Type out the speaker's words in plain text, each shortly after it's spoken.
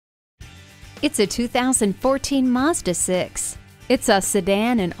It's a 2014 Mazda 6. It's a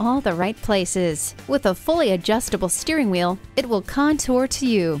sedan in all the right places. With a fully adjustable steering wheel, it will contour to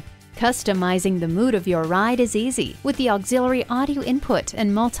you. Customizing the mood of your ride is easy with the auxiliary audio input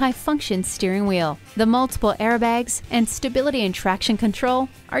and multi-function steering wheel. The multiple airbags and stability and traction control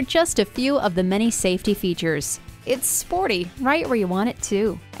are just a few of the many safety features. It's sporty right where you want it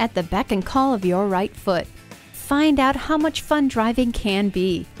to, at the beck and call of your right foot. Find out how much fun driving can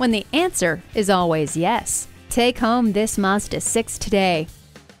be when the answer is always yes. Take home this Mazda 6 today.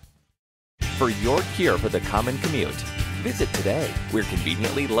 For your cure for the common commute, visit today. We're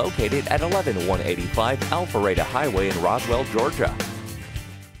conveniently located at 11185 Alpharetta Highway in Roswell, Georgia.